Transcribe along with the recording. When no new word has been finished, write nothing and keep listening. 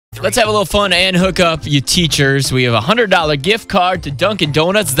Let's have a little fun and hook up you teachers. We have a $100 gift card to Dunkin'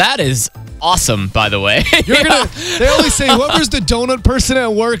 Donuts. That is awesome, by the way. They always say whoever's the donut person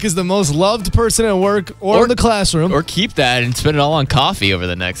at work is the most loved person at work or in the classroom. Or keep that and spend it all on coffee over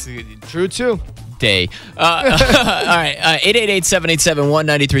the next True, too. day. All right,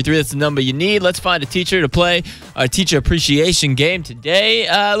 888-787-1933. That's the number you need. Let's find a teacher to play our teacher appreciation game today.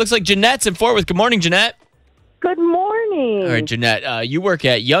 Looks like Jeanette's in Fort Worth. Good morning, Jeanette. Good morning. All right, Jeanette, you work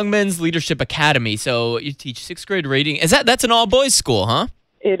at Young Men's Leadership Academy, so you teach 6th grade reading. That's an all-boys school, huh?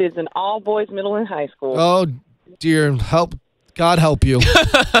 It is an all-boys middle and high school. Oh, dear. God help you.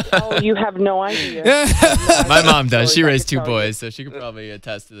 Oh, you have no idea. My mom does. She raised 2 boys, so she could probably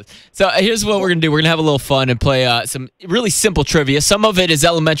attest to this. So here's what we're going to do. We're going to have a little fun and play some really simple trivia. Some of it is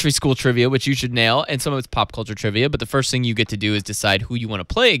elementary school trivia, which you should nail, and some of it's pop culture trivia. But the first thing you get to do is decide who you want to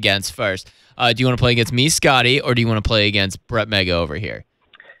play against first. Do you want to play against me, Scotty, or do you want to play against Brett Mega over here?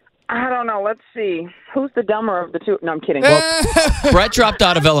 I don't know. Let's see. Who's the dumber of the two? No, I'm kidding. Brett dropped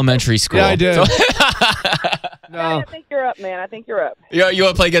out of elementary school. Yeah, I did. So No. I think you're up, man. I think you're up. You want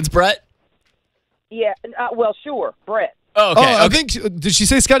to play against Brett? Yeah. Well, sure. Brett. Oh, okay. I think, did she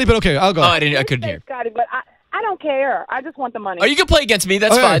say Scotty? But okay, I'll go. Oh, I couldn't hear. Scotty, but I don't care. I just want the money. Oh, you can play against me.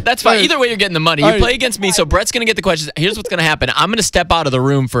 That's fine. That's fine. Either way, you're getting the money. You play against me, so Brett's going to get the questions. Here's what's going to happen. I'm going to step out of the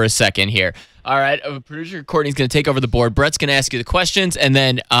room for a second here. All right? Producer Courtney's going to take over the board. Brett's going to ask you the questions, and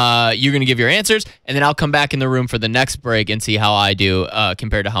then you're going to give your answers, and then I'll come back in the room for the next break and see how I do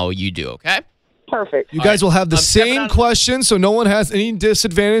compared to how you do, okay? Perfect. You guys will have the same questions, so no one has any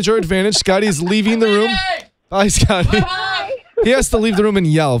disadvantage or advantage. Scotty's leaving the room. Bye, Scotty. Bye. He has to leave the room and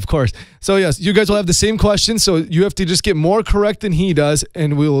yell, of course. So, yes, you guys will have the same questions, so you have to just get more correct than he does,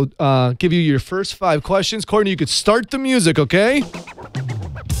 and we will give you your first 5 questions. Courtney, you could start the music, okay? All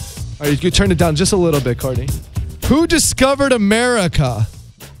right, you could turn it down just a little bit, Courtney. Who discovered America?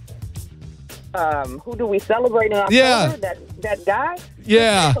 Who do we celebrate in October? Yeah. That guy?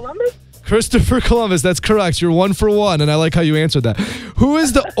 Yeah. Columbus? Christopher Columbus, that's correct. You're 1 for 1, and I like how you answered that. Who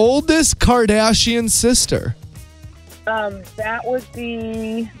is the oldest Kardashian sister? That was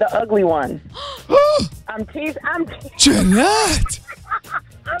the ugly one. I'm teasing. Jeanette!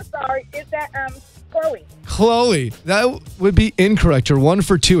 I'm sorry. Is that Chloe? Chloe. That would be incorrect. You're 1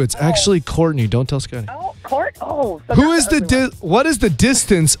 for 2. It's actually Courtney. Don't tell Scotty. Oh, Court? Oh. So Who is what is the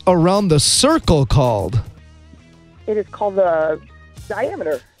distance around the circle called? It is called the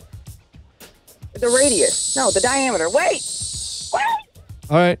diameter. The radius. No, the diameter. Wait.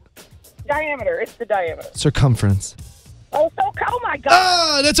 All right. Diameter. It's the diameter. Circumference. Oh, oh my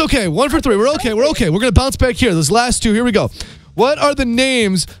God. That's okay. 1 for 3. We're okay. We're going to bounce back here. Those last 2. Here we go. What are the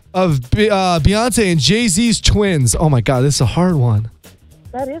names of Beyonce and Jay-Z's twins? Oh, my God. This is a hard one.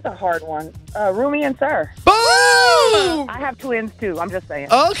 That is a hard one. Rumi and Sir. Boom! I have twins, too. I'm just saying.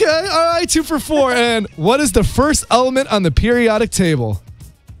 Okay. All right. 2 for 4. And what is the first element on the periodic table?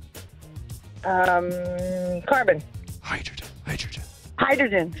 Carbon. Hydrogen.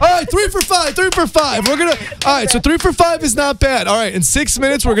 All right, 3 for 5. 3 for 5. All right, so 3 for 5 is not bad. All right, in 6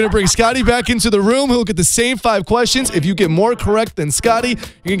 minutes, we're gonna bring Scotty back into the room. He'll get the same 5 questions. If you get more correct than Scotty, you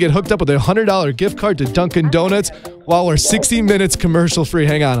can get hooked up with a $100 gift card to Dunkin' Donuts while we're 60 minutes commercial free.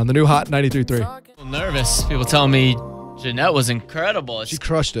 Hang on the new Hot 93.3. I'm nervous. People telling me Jeanette was incredible. She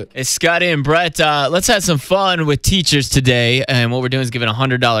crushed it. It's Scotty and Brett. Let's have some fun with teachers today. And what we're doing is giving a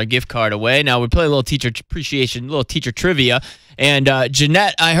 $100 gift card away. Now, we play a little teacher appreciation, a little teacher trivia. And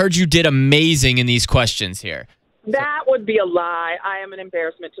Jeanette, I heard you did amazing in these questions here. That would be a lie. I am an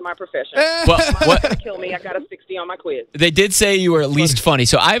embarrassment to my profession. Well, What's going to kill me? I got a 60 on my quiz. They did say you were at least funny,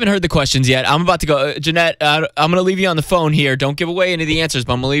 so I haven't heard the questions yet. I'm about to go. Jeanette, I'm going to leave you on the phone here. Don't give away any of the answers,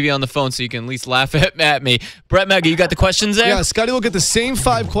 but I'm going to leave you on the phone so you can at least laugh at me. Brett Mega, you got the questions there? Yeah, Scotty will get the same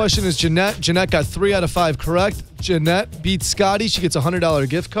 5 questions as Jeanette. Jeanette got 3 out of 5 correct. Jeanette beats Scotty. She gets a $100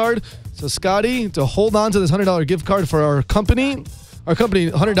 gift card. So, Scotty, to hold on to this $100 gift card for our company,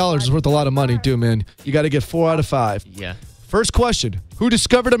 $100 is worth a lot of money, too, man. You got to get 4 out of 5. Yeah. First question. Who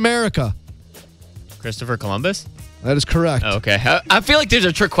discovered America? Christopher Columbus? That is correct. Okay. I feel like there's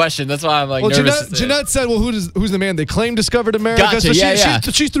a trick question. That's why I'm nervous. Jeanette said, well, who's the man they claim discovered America? Gotcha, so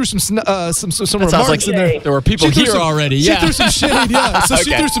she threw some remarks in there. There were people here already. She threw some shade, yeah. So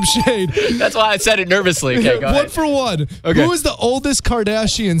she threw some shade. That's why I said it nervously. Okay, go ahead. 1 for 1. Okay. Who is the oldest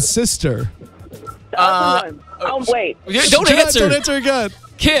Kardashian sister? Wait. Don't answer. Don't answer again.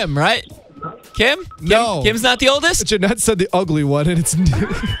 Kim, right? Kim? No. Kim's not the oldest? Jeanette said the ugly one, and it's...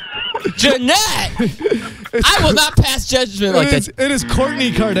 Jeanette! I will not pass judgment like that. It is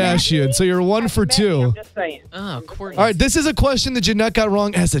Kourtney Kardashian, so you're 1 for 2. I'm just saying. Oh, Kourtney. All right, this is a question that Jeanette got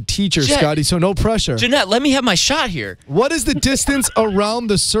wrong as a teacher, Jen- Scotty, so no pressure. Jeanette, let me have my shot here. What is the distance around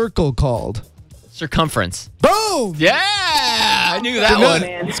the circle called? Circumference. Boom! Yeah, I knew that Jeanette, one.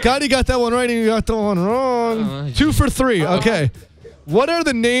 man. Scotty got that one right and you got that one wrong. 2 for 3. Okay. What are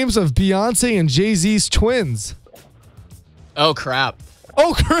the names of Beyonce and Jay-Z's twins? Oh, crap.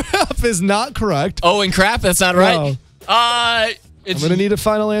 Oh, crap is not correct. Oh, and crap, that's not right. I'm It's going to need a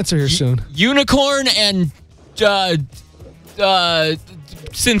final answer here soon. Unicorn and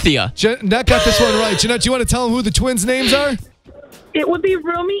Cynthia. Jeanette got this one right. Jeanette, do you want to tell them who the twins' names are? It would be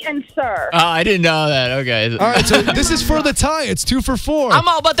Rumi and Sir. Oh, I didn't know that. Okay. All right, so this is for the tie. It's 2 for 4. I'm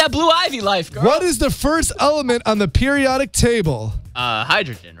all about that blue ivy life, girl. What is the first element on the periodic table?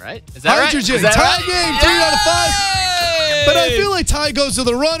 Hydrogen, right? Is that Hydrogen. right? Is that Tie right? game, 3 out of 5. Yay! But I feel like tie goes to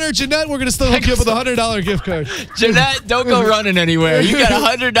the runner. Jeanette, we're going to still hook you up with a $100 gift card. Jeanette, don't go running anywhere. You got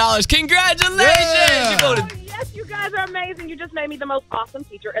 $100. Congratulations! Yeah. You voted. Yes, you guys are amazing. You just made me the most awesome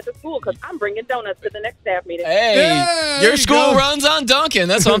teacher at the school because I'm bringing donuts to the next staff meeting. Hey, Yeah, there your you school go. runs on Dunkin'.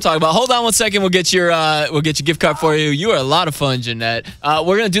 That's what I'm talking about. Hold on 1 second. We'll get your gift card for you. You are a lot of fun, Jeanette.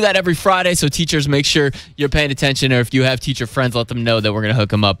 We're gonna do that every Friday, so teachers, make sure you're paying attention. Or if you have teacher friends, let them know that we're gonna hook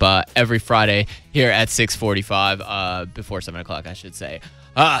them up every Friday here at 6:45, before 7 o'clock, I should say.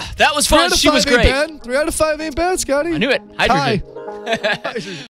 That was 3 fun. out of She was 5 ain't great. bad. 3 out of 5 ain't bad, Scotty. I knew it. Hydrogen. Tie.